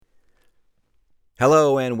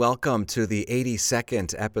Hello and welcome to the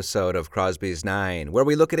 82nd episode of Crosby's Nine, where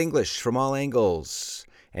we look at English from all angles.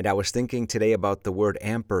 And I was thinking today about the word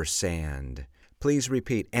ampersand. Please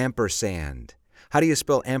repeat ampersand. How do you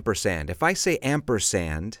spell ampersand? If I say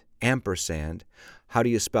ampersand, how do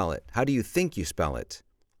you spell it? How do you think you spell it?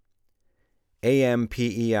 A-M-P-E-R-S-A-N-D.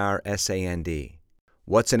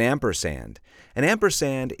 What's an ampersand? An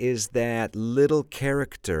ampersand is that little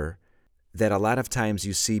character that a lot of times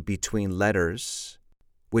you see between letters,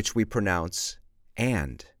 which we pronounce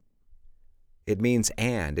and. It means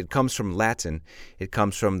and. It comes from Latin. It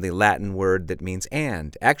comes from the Latin word that means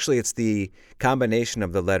and. Actually, it's the combination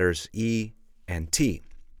of the letters E and T.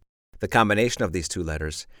 The combination of these two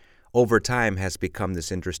letters over time has become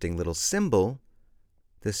this interesting little symbol,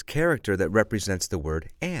 this character that represents the word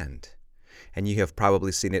and. And you have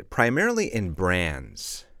probably seen it primarily in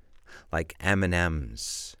brands like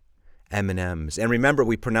M&M's. M&M's. And remember,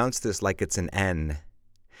 we pronounce this like it's an N.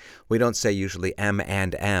 We don't say usually M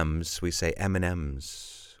and M's. We say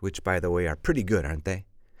M&M's, which, by the way, are pretty good, aren't they?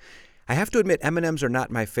 I have to admit, M&M's are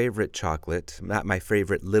not my favorite chocolate, not my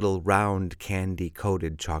favorite little round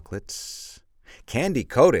candy-coated chocolates.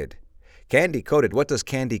 Candy-coated? Candy-coated. What does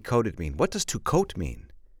candy-coated mean? What does to coat mean?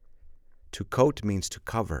 To coat means to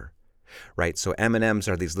cover, right? So M&M's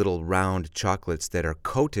are these little round chocolates that are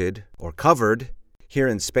coated or covered. Here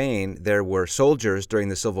in Spain, there were soldiers during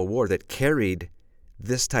the Civil War that carried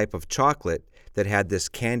this type of chocolate that had this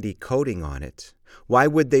candy coating on it. Why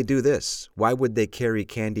would they do this? Why would they carry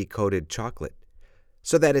candy-coated chocolate?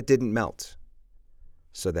 So that it didn't melt.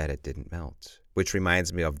 So that it didn't melt. Which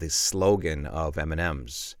reminds me of the slogan of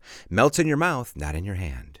M&M's. Melts in your mouth, not in your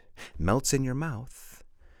hand. Melts in your mouth,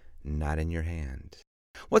 not in your hand.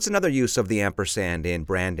 What's another use of the ampersand in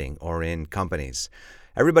branding or in companies?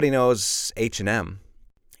 Everybody knows H&M.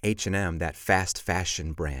 H&M, that fast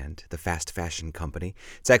fashion brand, the fast fashion company.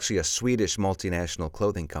 It's actually a Swedish multinational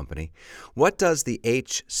clothing company. What does the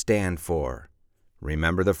H stand for?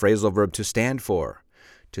 Remember the phrasal verb to stand for.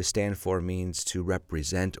 To stand for means to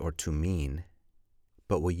represent or to mean,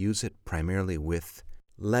 but we'll use it primarily with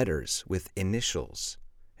letters, with initials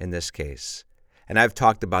in this case. And I've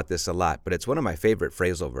talked about this a lot, but it's one of my favorite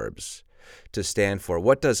phrasal verbs. To stand for.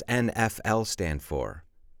 What does NFL stand for?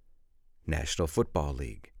 National Football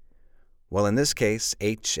League. Well, in this case,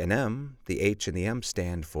 H&M, the H and the M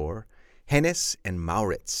stand for Hennes and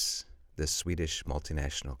Mauritz, the Swedish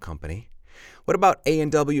multinational company. What about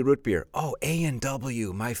A&W root beer? Oh,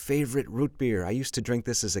 A&W, my favorite root beer. I used to drink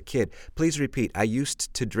this as a kid. Please repeat. I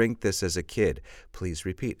used to drink this as a kid. Please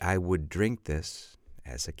repeat. I would drink this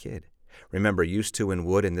as a kid. Remember, used to and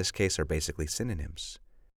would in this case are basically synonyms.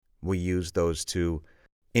 We use those to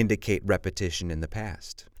indicate repetition in the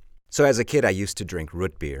past. So as a kid, I used to drink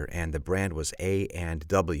root beer, and the brand was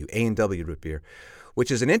A&W root beer,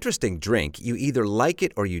 which is an interesting drink. You either like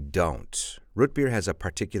it or you don't. Root beer has a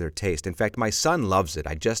particular taste. In fact, my son loves it.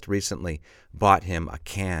 I just recently bought him a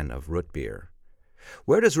can of root beer.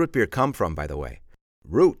 Where does root beer come from, by the way?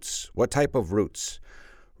 Roots. What type of roots?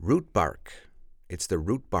 Root bark. It's the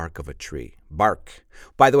root bark of a tree. Bark.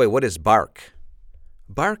 By the way, what is bark?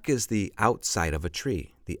 Bark is the outside of a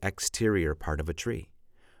tree, the exterior part of a tree.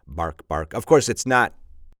 Bark, bark. Of course, it's not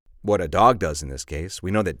what a dog does in this case.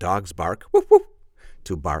 We know that dogs bark, woof, woof,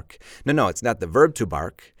 to bark. No, it's not the verb to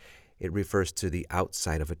bark. It refers to the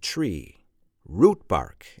outside of a tree. Root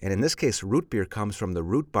bark. And in this case, root beer comes from the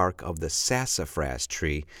root bark of the sassafras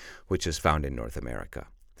tree, which is found in North America.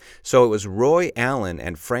 So it was Roy Allen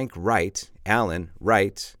and Frank Wright. Allen,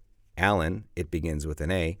 it begins with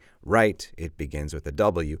an A. Wright, it begins with a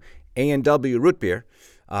W. A&W root beer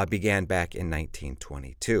began back in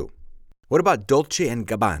 1922. What about Dolce &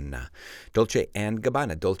 Gabbana? Dolce &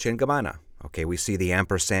 Gabbana. Okay, we see the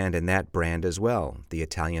ampersand in that brand as well, the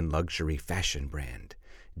Italian luxury fashion brand,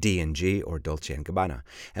 D&G or Dolce & Gabbana.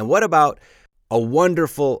 And what about a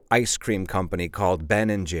wonderful ice cream company called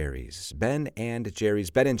Ben & Jerry's? Ben &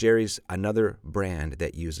 Jerry's, another brand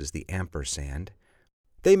that uses the ampersand.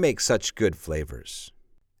 They make such good flavors.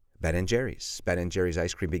 Ben & Jerry's. Ben & Jerry's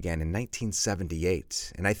ice cream began in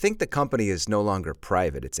 1978, and I think the company is no longer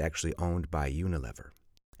private. It's actually owned by Unilever.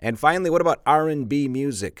 And finally, what about R&B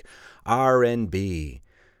music? R&B.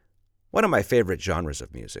 One of my favorite genres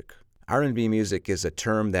of music. R&B music is a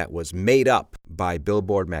term that was made up by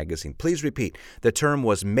Billboard magazine. Please repeat. The term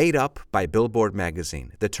was made up by Billboard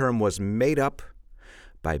magazine. The term was made up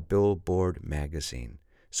by Billboard magazine.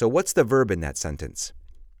 So what's the verb in that sentence?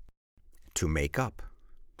 To make up.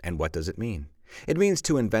 And what does it mean? It means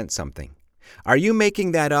to invent something. Are you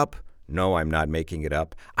making that up? No, I'm not making it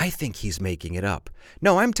up. I think he's making it up.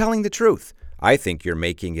 No, I'm telling the truth. I think you're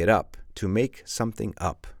making it up. To make something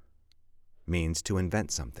up means to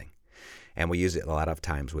invent something. And we use it a lot of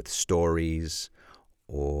times with stories,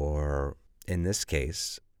 or in this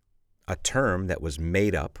case, a term that was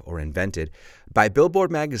made up or invented by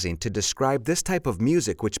Billboard magazine to describe this type of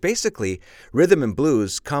music, which basically, rhythm and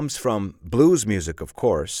blues comes from blues music, of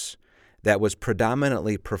course, that was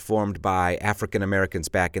predominantly performed by African Americans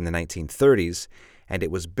back in the 1930s, and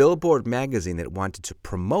it was Billboard magazine that wanted to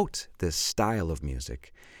promote this style of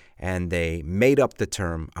music, and they made up the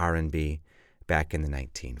term R&B back in the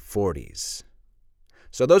 1940s.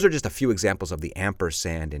 So those are just a few examples of the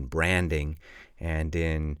ampersand in branding and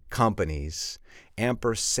in companies.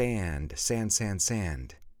 Ampersand, sand, sand,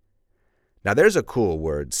 sand. Now there's a cool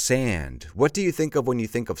word, sand. What do you think of when you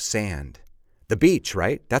think of sand? The beach,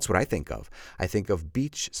 right? That's what I think of. I think of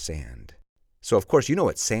beach sand. So of course you know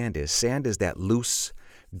what sand is. Sand is that loose,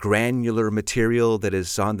 granular material that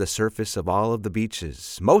is on the surface of all of the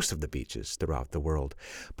beaches, most of the beaches throughout the world.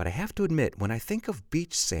 But I have to admit, when I think of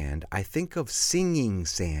beach sand, I think of singing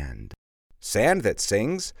sand. Sand that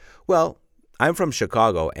sings? Well, I'm from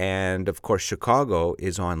Chicago, and of course Chicago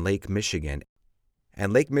is on Lake Michigan.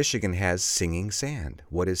 And Lake Michigan has singing sand.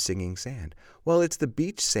 What is singing sand? Well, it's the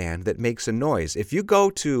beach sand that makes a noise. If you go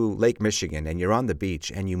to Lake Michigan and you're on the beach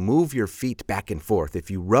and you move your feet back and forth, if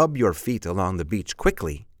you rub your feet along the beach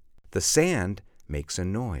quickly, the sand makes a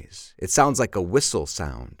noise. It sounds like a whistle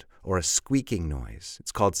sound or a squeaking noise.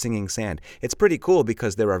 It's called singing sand. It's pretty cool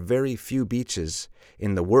because there are very few beaches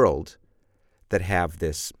in the world that have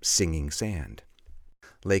this singing sand.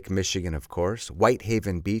 Lake Michigan, of course.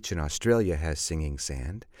 Whitehaven Beach in Australia has singing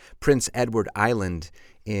sand. Prince Edward Island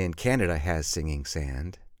in Canada has singing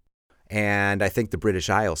sand. And I think the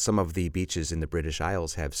British Isles, some of the beaches in the British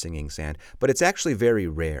Isles have singing sand, but it's actually very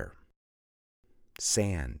rare.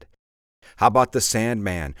 Sand. How about the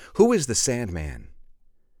Sandman? Who is the Sandman?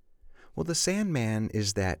 Well, the Sandman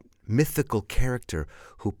is that mythical character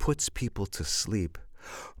who puts people to sleep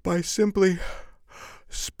by simply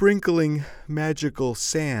sprinkling magical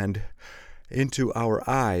sand into our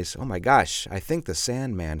eyes. Oh my gosh, I think the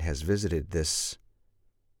Sandman has visited this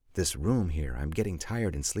room here. I'm getting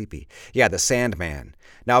tired and sleepy. Yeah, the Sandman.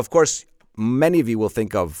 Now, of course, many of you will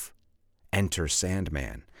think of Enter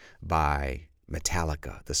Sandman by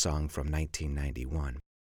Metallica, the song from 1991.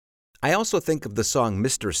 I also think of the song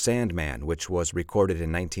Mr. Sandman, which was recorded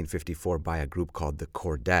in 1954 by a group called the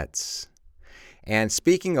Chordettes. And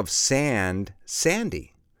speaking of sand,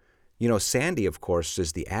 sandy. You know, sandy, of course,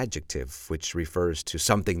 is the adjective which refers to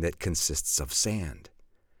something that consists of sand.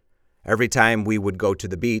 Every time we would go to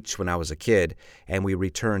the beach when I was a kid and we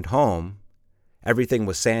returned home, everything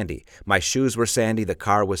was sandy. My shoes were sandy, the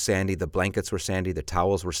car was sandy, the blankets were sandy, the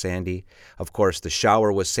towels were sandy. Of course, the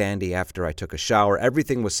shower was sandy after I took a shower.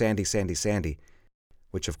 Everything was sandy, sandy, sandy,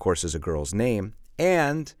 which of course is a girl's name.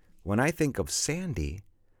 And when I think of Sandy,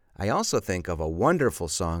 I also think of a wonderful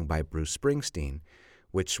song by Bruce Springsteen,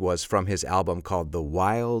 which was from his album called The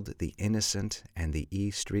Wild, the Innocent, and the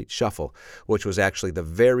E Street Shuffle, which was actually the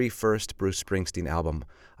very first Bruce Springsteen album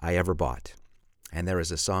I ever bought. And there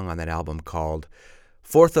is a song on that album called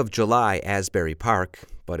 4th of July, Asbury Park,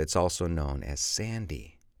 but it's also known as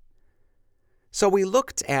Sandy. So we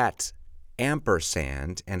looked at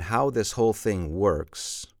ampersand and how this whole thing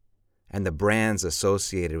works, and the brands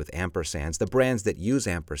associated with ampersands, the brands that use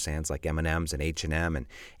ampersands like M&M's and H&M and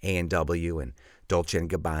A&W and Dolce &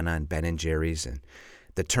 Gabbana and Ben & Jerry's, and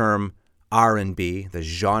the term R&B, the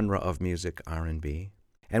genre of music R&B.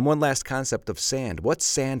 And one last concept of sand. What's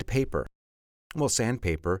sandpaper? Well,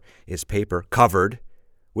 sandpaper is paper covered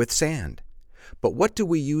with sand. But what do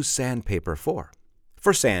we use sandpaper for?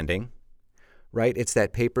 For sanding, right? It's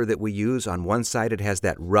that paper that we use. On one side, it has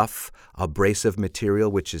that rough, abrasive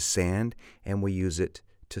material, which is sand, and we use it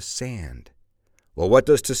to sand. Well, what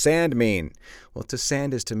does to sand mean? Well, to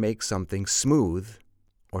sand is to make something smooth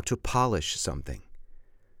or to polish something.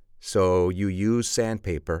 So you use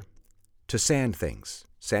sandpaper to sand things.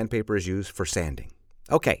 Sandpaper is used for sanding.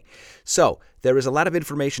 Okay, so there is a lot of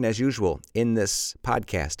information as usual in this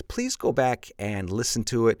podcast. Please go back and listen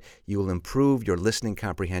to it. You will improve your listening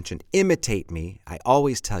comprehension. Imitate me. I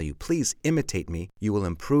always tell you, please imitate me. You will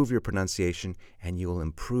improve your pronunciation and you will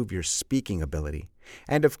improve your speaking ability.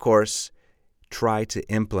 And of course, try to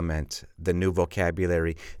implement the new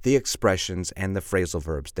vocabulary, the expressions, and the phrasal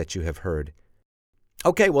verbs that you have heard.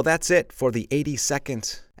 Okay, well, that's it for the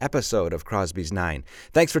 82nd episode of Crosby's 9.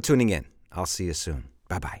 Thanks for tuning in. I'll see you soon.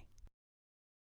 Bye-bye.